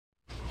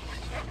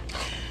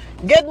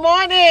Good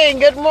morning.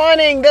 Good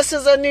morning. This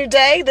is a new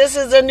day. This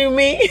is a new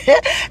me.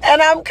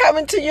 And I'm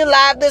coming to you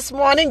live this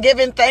morning,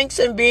 giving thanks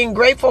and being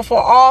grateful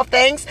for all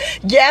things.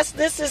 Yes,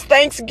 this is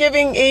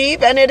Thanksgiving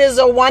Eve, and it is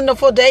a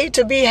wonderful day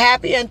to be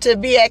happy and to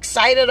be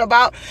excited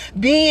about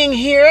being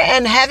here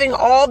and having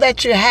all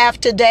that you have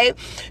today.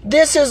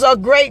 This is a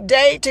great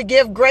day to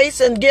give grace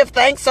and give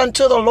thanks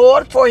unto the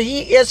Lord, for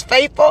he is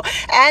faithful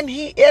and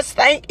he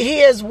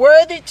is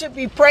worthy to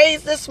be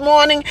praised this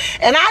morning.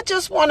 And I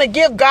just want to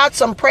give God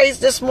some praise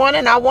this morning.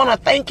 I want to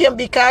thank him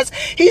because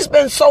he's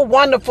been so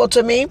wonderful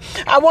to me.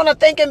 I want to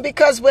thank him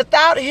because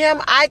without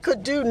him, I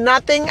could do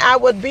nothing. I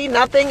would be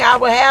nothing. I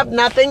would have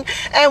nothing.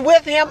 And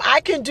with him, I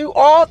can do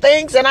all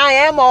things, and I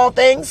am all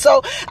things.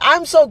 So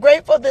I'm so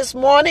grateful this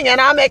morning, and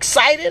I'm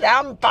excited.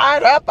 I'm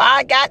fired up.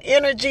 I got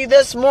energy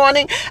this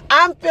morning.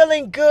 I'm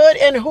feeling good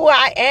in who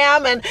I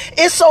am, and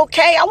it's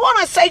okay. I want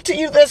to say to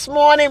you this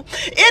morning,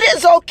 it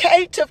is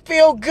okay to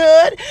feel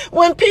good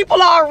when people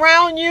are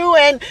around you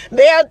and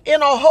they're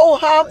in a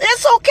ho-hum.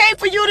 It's okay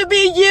for you to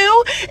be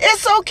you.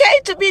 It's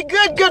okay to be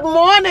good. Good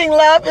morning,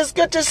 love. It's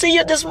good to see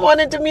you this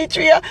morning,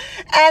 Demetria.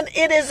 And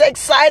it is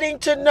exciting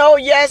to know,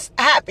 yes,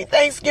 happy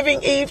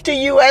Thanksgiving Eve to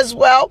you as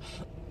well.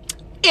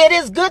 It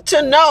is good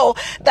to know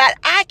that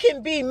I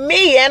can be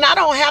me and I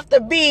don't have to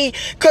be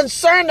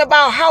concerned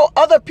about how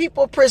other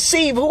people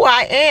perceive who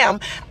I am.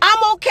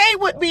 I'm okay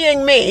with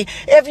being me.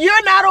 If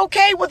you're not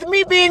okay with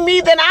me being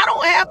me, then I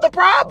don't have the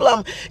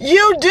problem.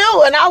 You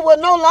do, and I will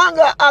no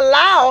longer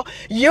allow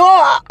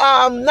your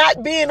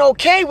not being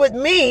okay with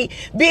me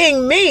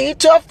being me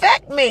to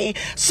affect me.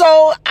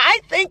 So I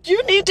think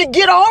you need to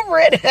get over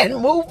it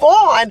and move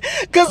on,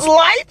 because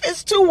life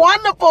is too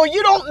wonderful.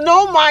 You don't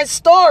know my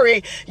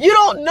story. You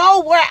don't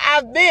know where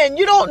I've been.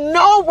 You don't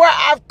know where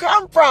I've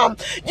come from.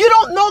 You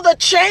don't know the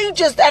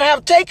changes that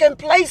have taken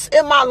place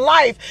in my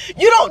life.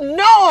 You don't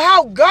know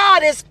how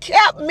God has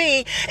kept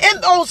me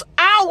in those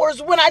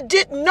hours when I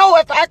didn't know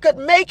if I could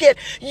make it.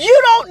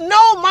 You don't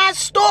know my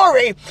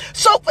story.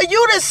 So for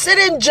you to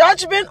sit in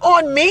judgment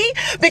on me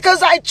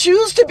because I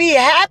choose to be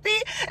happy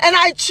and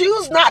I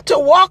choose not to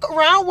walk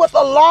around with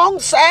a long,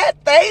 sad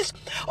face,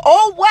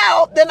 oh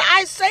well, then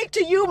I say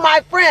to you,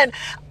 my friend,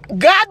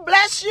 God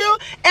bless you,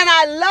 and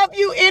I love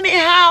you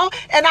anyhow,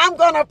 and I'm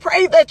going to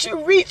pray that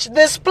you reach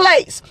this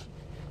place.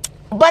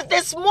 But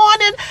this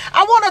morning,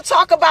 I want to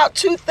talk about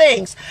two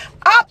things: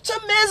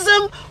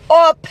 optimism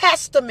or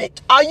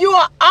pessimistic. Are you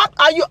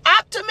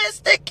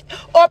optimistic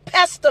or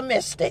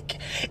pessimistic?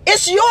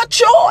 It's your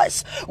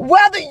choice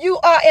whether you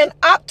are an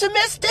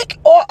optimistic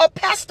or a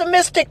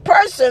pessimistic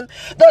person.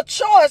 The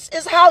choice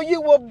is how you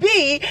will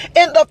be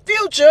in the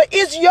future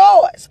is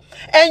yours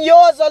and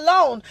yours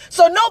alone.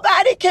 So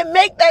nobody can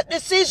make that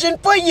decision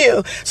for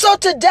you. So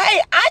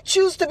today I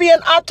choose to be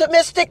an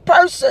optimistic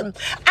person.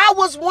 I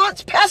was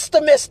once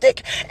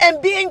pessimistic,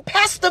 and being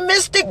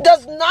pessimistic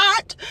does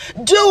not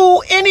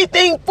do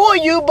anything for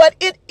you, but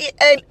it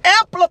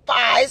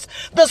amplifies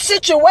the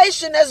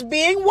situation as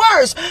being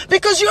worse,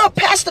 because you're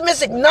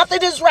pessimistic.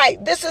 Nothing is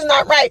right. This is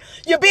not right.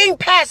 You're being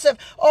passive.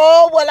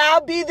 Oh, well,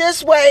 I'll be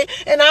this way.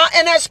 And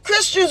as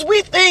Christians,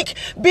 we think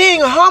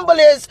being humble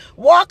is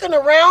walking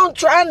around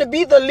trying to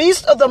be the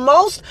least of the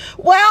most.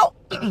 Well,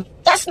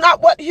 that's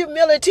not what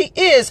humility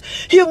is.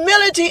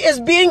 Humility is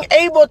being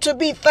able to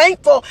be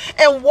thankful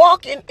and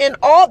walking in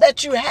all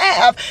that you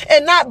have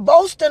and not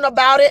boasting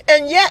about it,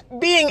 and yet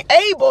being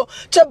able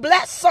to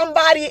bless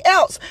somebody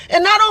else.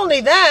 And not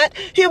only that,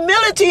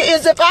 humility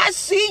is if I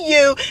see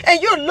you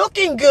and you're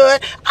looking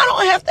good, I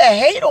don't have to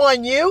hate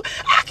on you.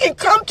 I can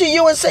come to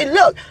you and say,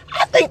 look,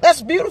 I think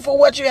that's beautiful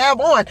what you have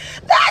on.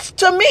 That's,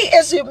 to me,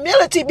 is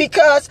humility,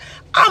 because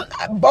I'm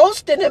not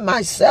boasting in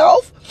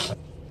myself.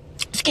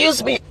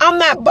 I'm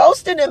not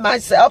boasting in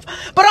myself,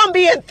 but I'm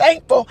being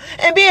thankful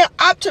and being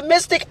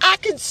optimistic. I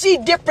can see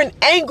different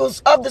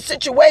angles of the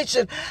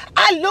situation.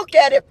 I look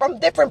at it from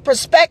different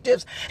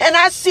perspectives, and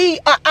I see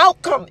an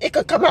outcome. It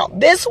could come out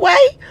this way,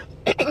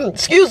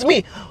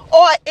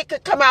 or it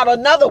could come out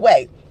another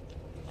way.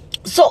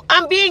 So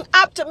I'm being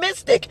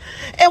optimistic.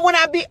 And when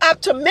I be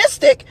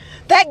optimistic,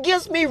 that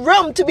gives me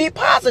room to be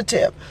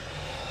positive.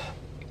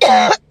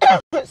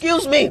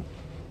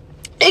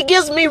 It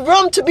gives me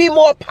room to be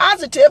more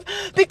positive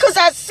because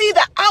I see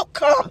the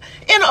outcome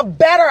in a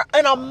better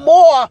and a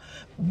more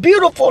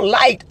beautiful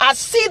light. I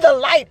see the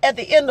light at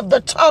the end of the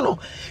tunnel.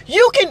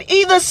 You can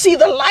either see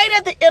the light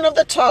at the end of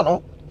the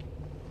tunnel,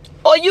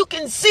 or you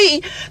can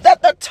see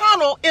that the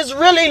tunnel is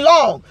really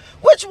long.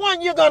 Which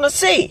one you're going to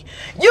see?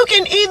 You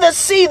can either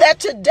see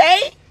that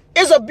today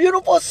is a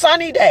beautiful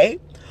sunny day,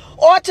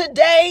 or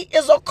today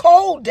is a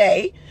cold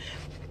day,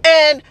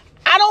 and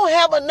I don't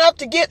have enough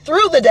to get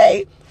through the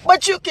day.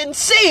 But you can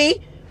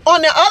see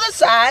on the other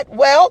side,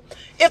 well,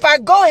 if I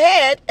go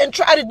ahead and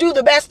try to do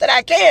the best that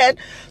I can,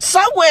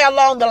 somewhere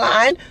along the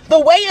line, the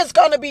way is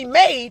going to be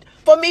made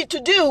for me to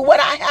do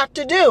what I have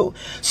to do.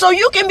 So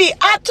you can be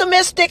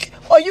optimistic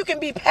or you can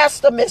be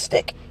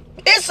pessimistic.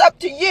 It's up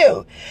to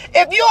you.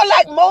 If you're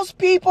like most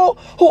people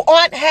who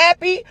aren't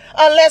happy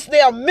unless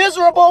they're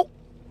miserable,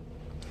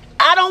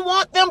 I don't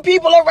want them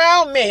people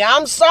around me.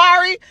 I'm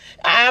sorry.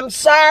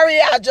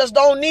 I just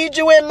don't need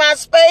you in my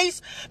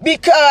space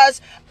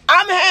because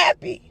I'm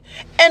happy.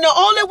 And the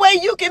only way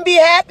you can be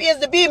happy is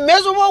to be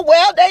miserable.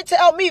 Well, they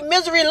tell me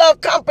misery love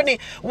company.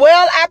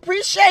 Well, I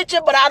appreciate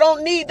you, but I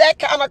don't need that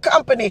kind of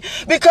company,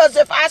 because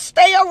if I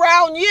stay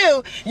around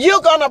you,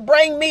 you're going to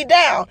bring me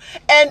down.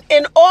 And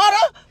in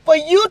order for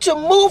you to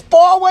move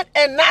forward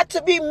and not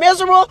to be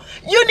miserable,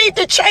 you need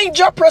to change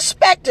your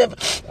perspective.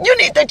 You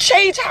need to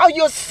change how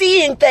you're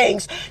seeing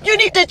things. You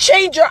need to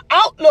change your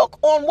outlook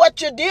on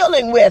what you're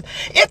dealing with.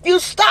 If you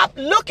stop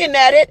looking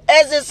at it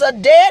as it's a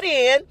dead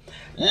end,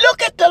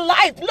 look at the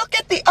life. Look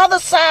at the other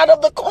side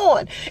of the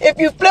coin. If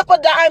you flip a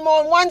dime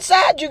on one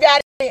side, you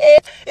got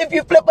heads. If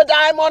you flip a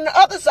dime on the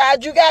other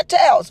side, you got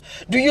tails.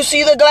 Do you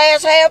see the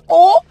glass half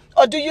full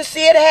or do you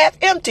see it half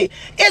empty?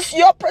 It's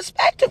your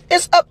perspective.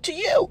 It's up to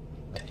you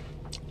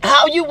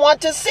how you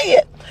want to see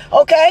it.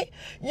 Okay?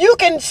 You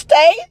can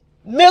stay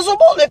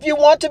miserable if you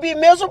want to be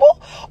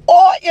miserable,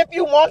 or if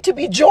you want to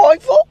be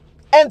joyful,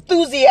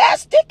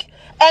 enthusiastic,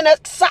 and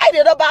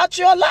excited about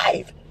your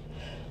life.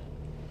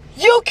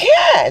 You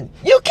can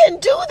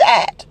do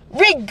that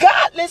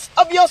regardless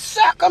of your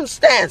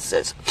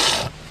circumstances.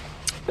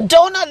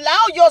 Don't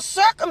allow your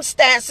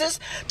circumstances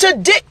to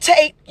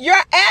dictate your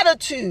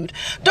attitude.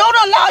 Don't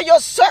allow your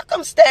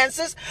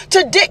circumstances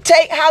to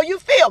dictate how you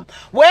feel.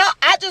 Well,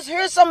 I just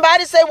heard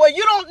somebody say, well,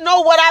 you don't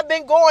know what I've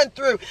been going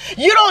through.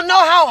 You don't know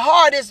how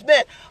hard it's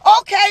been.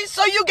 Okay,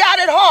 so you got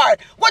it hard.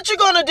 What you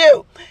going to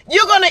do?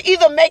 You're going to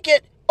either make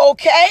it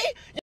okay,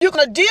 you're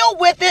going to deal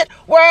with it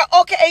where,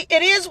 okay,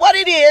 it is what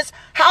it is.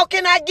 How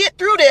can I get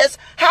through this?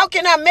 How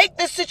can I make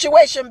this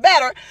situation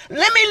better?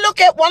 Let me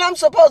look at what I'm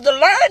supposed to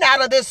learn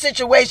out of this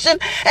situation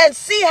and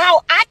see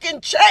how I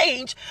can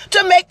change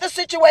to make the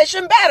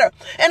situation better.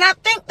 And I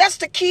think that's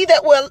the key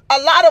that a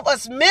lot of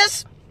us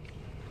miss.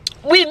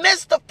 We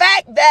miss the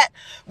fact that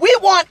we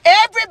want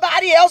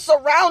everybody else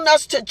around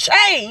us to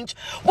change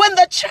when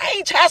the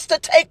change has to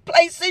take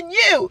place in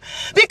you.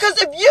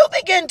 Because if you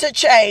begin to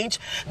change,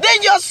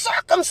 then your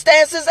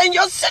circumstances and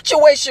your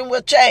situation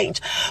will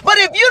change. But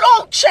if you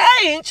don't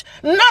change,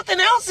 nothing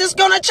else is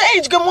going to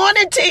change. Good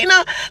morning,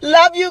 Tina.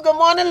 Love you. Good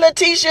morning,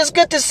 Letitia. It's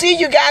good to see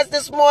you guys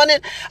this morning.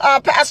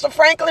 Pastor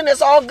Franklin,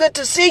 it's all good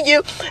to see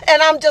you.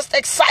 And I'm just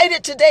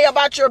excited today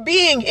about your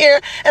being here.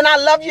 And I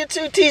love you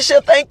too,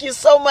 Tisha. Thank you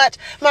so much.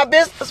 My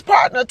business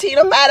partner,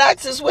 Tina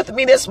Maddox, is with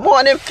me this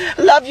morning.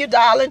 Love you,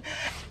 darling.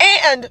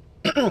 And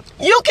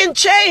you can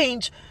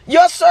change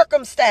your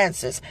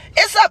circumstances.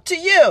 It's up to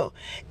you.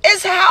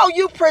 It's how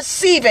you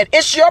perceive it.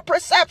 It's your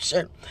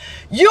perception.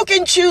 You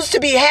can choose to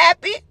be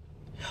happy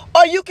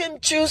or you can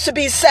choose to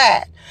be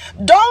sad.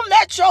 Don't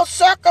let your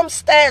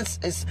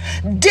circumstances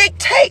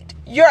dictate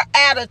your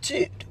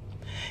attitude.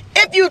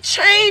 If you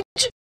change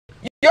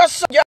your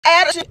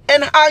attitude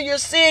and how you're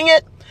seeing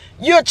it,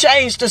 you'll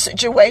change the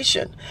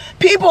situation.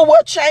 People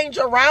will change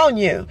around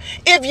you.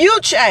 If you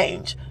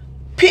change,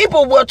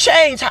 people will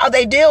change how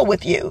they deal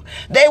with you.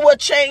 They will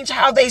change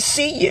how they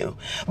see you.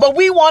 But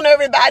we want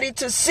everybody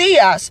to see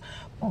us.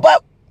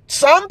 But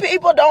some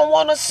people don't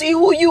want to see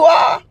who you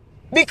are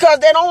because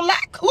they don't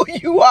like who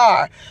you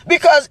are.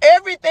 Because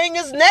everything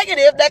is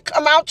negative that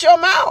come out your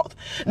mouth.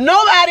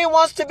 Nobody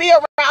wants to be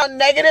around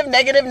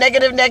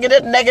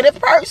negative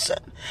person.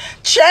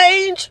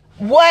 Change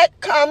what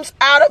comes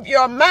out of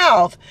your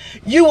mouth.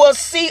 You will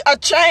see a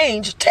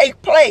change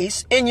take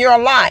place in your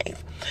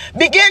life.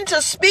 Begin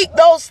to speak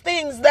those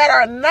things that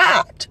are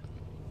not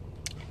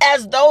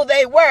as though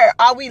they were.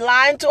 Are we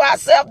lying to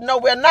ourselves? No,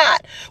 we're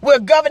not. We're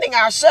governing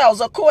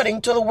ourselves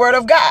according to the word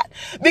of God,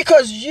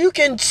 because you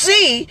can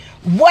see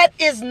what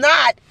is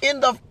not in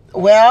the,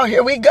 well,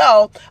 here we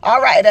go.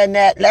 All right,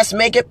 Annette, let's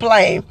make it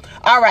plain.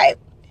 All right.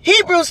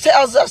 Hebrews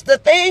tells us the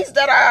things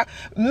that are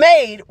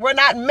made were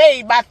not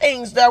made by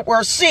things that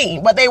were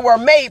seen, but they were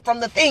made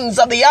from the things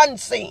of the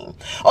unseen.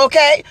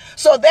 Okay?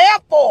 So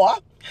therefore,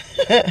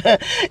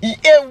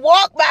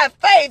 walk by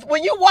faith.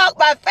 When you walk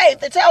by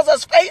faith, it tells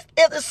us faith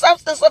is the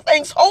substance of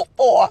things hoped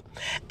for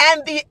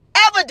and the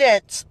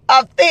evidence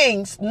of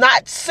things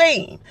not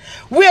seen.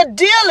 We're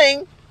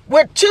dealing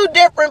with two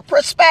different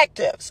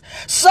perspectives.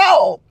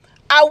 So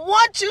I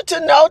want you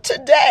to know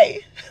today,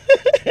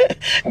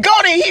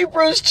 go to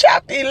Hebrews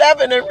chapter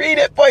 11 and read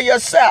it for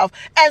yourself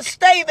and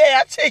stay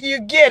there till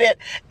you get it.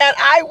 And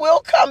I will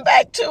come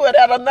back to it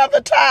at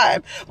another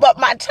time. But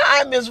my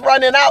time is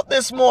running out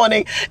this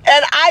morning.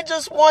 And I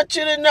just want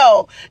you to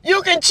know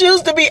you can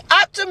choose to be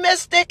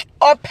optimistic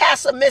or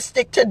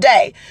pessimistic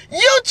today.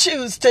 You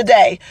choose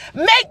today.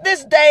 Make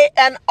this day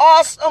an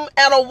awesome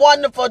and a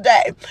wonderful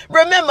day.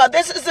 Remember,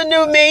 this is a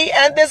new me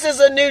and this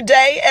is a new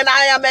day. And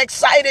I am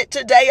excited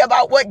today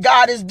about what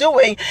God is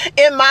doing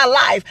in my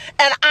life.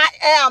 And I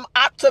am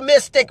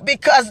optimistic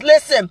because,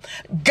 listen,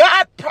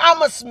 God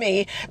promised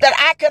me that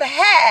I could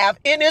have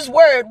in his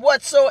word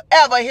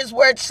whatsoever his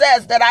word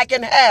says that I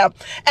can have.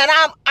 And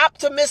I'm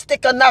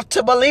optimistic enough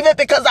to believe it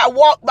because I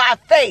walk by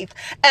faith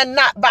and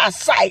not by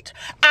sight.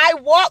 I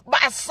walked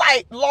by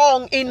sight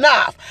long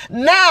enough.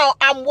 Now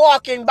I'm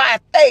walking by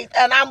faith,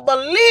 and I'm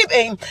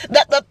believing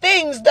that the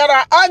things that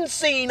are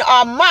unseen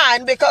are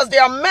mine because they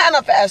are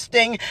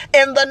manifesting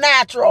in the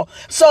natural.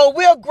 So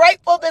we're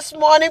grateful this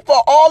morning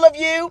for all of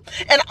you,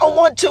 and I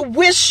want to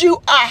wish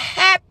you a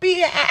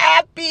happy,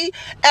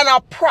 and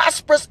a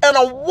prosperous and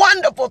a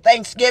wonderful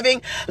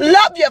Thanksgiving.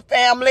 Love your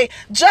family.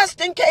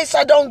 Just in case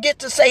I don't get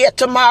to say it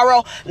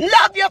tomorrow,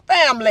 love your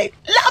family.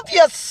 Love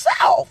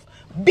yourself.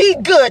 Be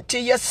good to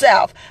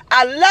yourself.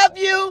 I love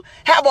you.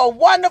 Have a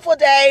wonderful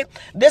day.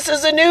 This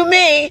is a new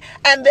me,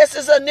 and this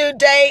is a new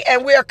day,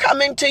 and we're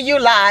coming to you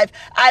live.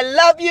 I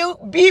love you.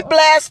 Be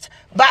blessed.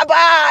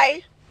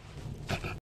 Bye-bye.